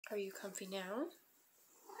Are you comfy now?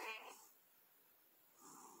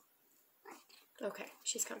 Okay,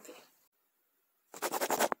 she's comfy.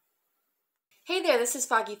 Hey there, this is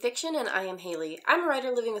Foggy Fiction, and I am Haley. I'm a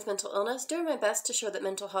writer living with mental illness, doing my best to show that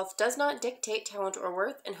mental health does not dictate talent or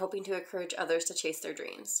worth, and hoping to encourage others to chase their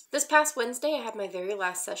dreams. This past Wednesday, I had my very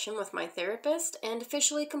last session with my therapist, and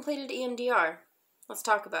officially completed EMDR. Let's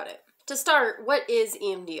talk about it. To start, what is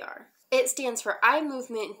EMDR? It stands for Eye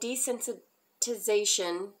Movement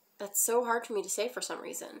Desensitization, that's so hard for me to say for some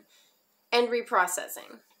reason, and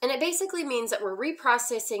reprocessing. And it basically means that we're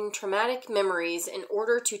reprocessing traumatic memories in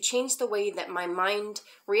order to change the way that my mind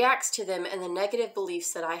reacts to them and the negative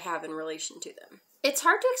beliefs that I have in relation to them. It's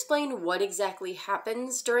hard to explain what exactly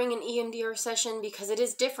happens during an EMDR session because it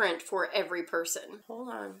is different for every person. Hold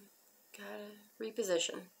on. Gotta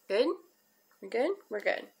reposition. Good? We're good? We're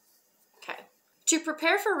good. Okay. To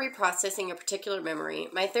prepare for reprocessing a particular memory,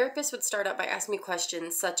 my therapist would start out by asking me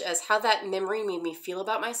questions such as how that memory made me feel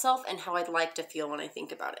about myself and how I'd like to feel when I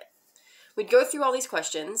think about it. We'd go through all these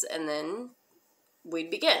questions and then we'd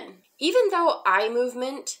begin. Even though eye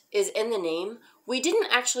movement is in the name, we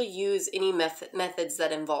didn't actually use any methods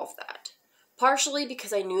that involve that. Partially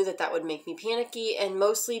because I knew that that would make me panicky, and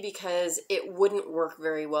mostly because it wouldn't work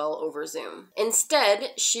very well over Zoom.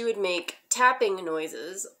 Instead, she would make tapping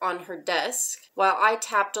noises on her desk while I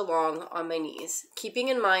tapped along on my knees, keeping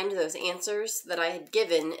in mind those answers that I had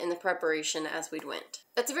given in the preparation as we'd went.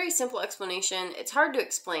 That's a very simple explanation. It's hard to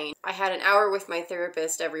explain. I had an hour with my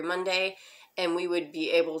therapist every Monday, and we would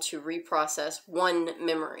be able to reprocess one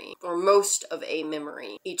memory, or most of a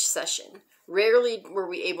memory, each session. Rarely were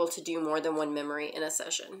we able to do more than one memory in a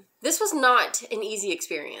session. This was not an easy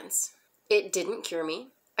experience. It didn't cure me.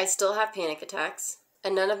 I still have panic attacks,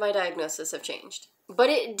 and none of my diagnoses have changed. But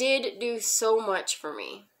it did do so much for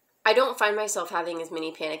me. I don't find myself having as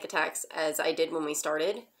many panic attacks as I did when we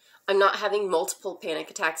started. I'm not having multiple panic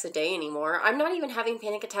attacks a day anymore. I'm not even having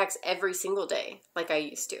panic attacks every single day like I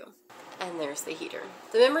used to. And there's the heater.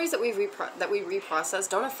 The memories that we reprocess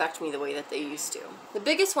don't affect me the way that they used to. The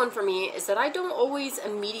biggest one for me is that I don't always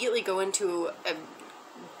immediately go into a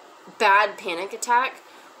bad panic attack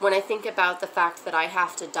when I think about the fact that I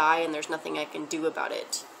have to die and there's nothing I can do about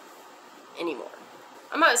it anymore.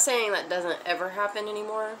 I'm not saying that doesn't ever happen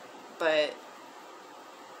anymore, but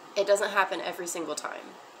it doesn't happen every single time.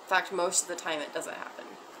 In fact, most of the time it doesn't happen.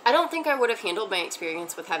 I don't think I would have handled my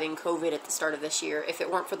experience with having COVID at the start of this year if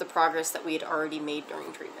it weren't for the progress that we had already made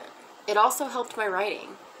during treatment. It also helped my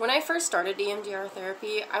writing. When I first started EMDR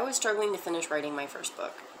therapy, I was struggling to finish writing my first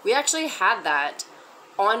book. We actually had that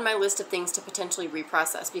on my list of things to potentially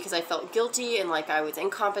reprocess because I felt guilty and like I was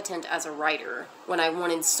incompetent as a writer when I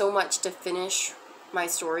wanted so much to finish my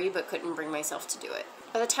story but couldn't bring myself to do it.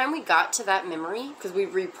 By the time we got to that memory, because we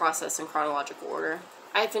reprocessed in chronological order,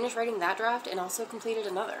 I had finished writing that draft and also completed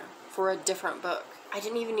another for a different book. I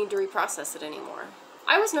didn't even need to reprocess it anymore.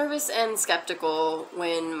 I was nervous and skeptical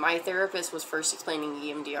when my therapist was first explaining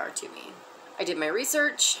EMDR to me. I did my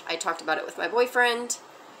research, I talked about it with my boyfriend,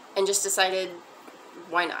 and just decided,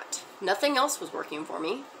 why not? Nothing else was working for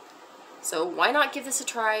me, so why not give this a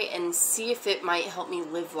try and see if it might help me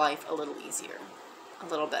live life a little easier, a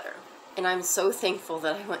little better. And I'm so thankful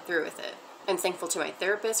that I went through with it. I'm thankful to my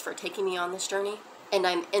therapist for taking me on this journey, and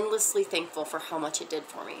I'm endlessly thankful for how much it did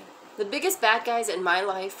for me. The biggest bad guys in my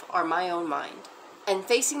life are my own mind, and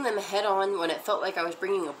facing them head on when it felt like I was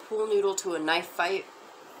bringing a pool noodle to a knife fight,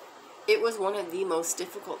 it was one of the most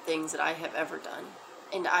difficult things that I have ever done,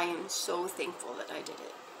 and I am so thankful that I did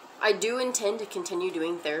it. I do intend to continue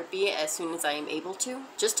doing therapy as soon as I am able to.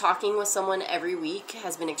 Just talking with someone every week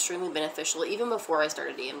has been extremely beneficial even before I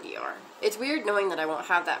started EMDR. It's weird knowing that I won't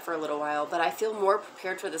have that for a little while, but I feel more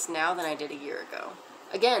prepared for this now than I did a year ago.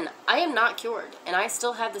 Again, I am not cured, and I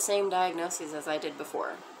still have the same diagnoses as I did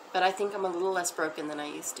before, but I think I'm a little less broken than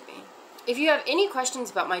I used to be. If you have any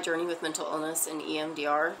questions about my journey with mental illness and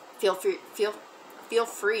EMDR, feel free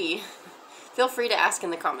to ask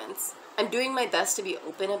in the comments. I'm doing my best to be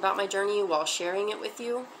open about my journey while sharing it with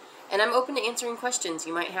you, and I'm open to answering questions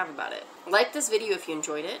you might have about it. Like this video if you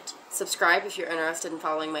enjoyed it. Subscribe if you're interested in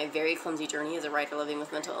following my very clumsy journey as a writer living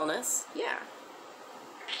with mental illness. Yeah.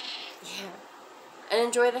 And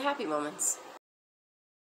enjoy the happy moments.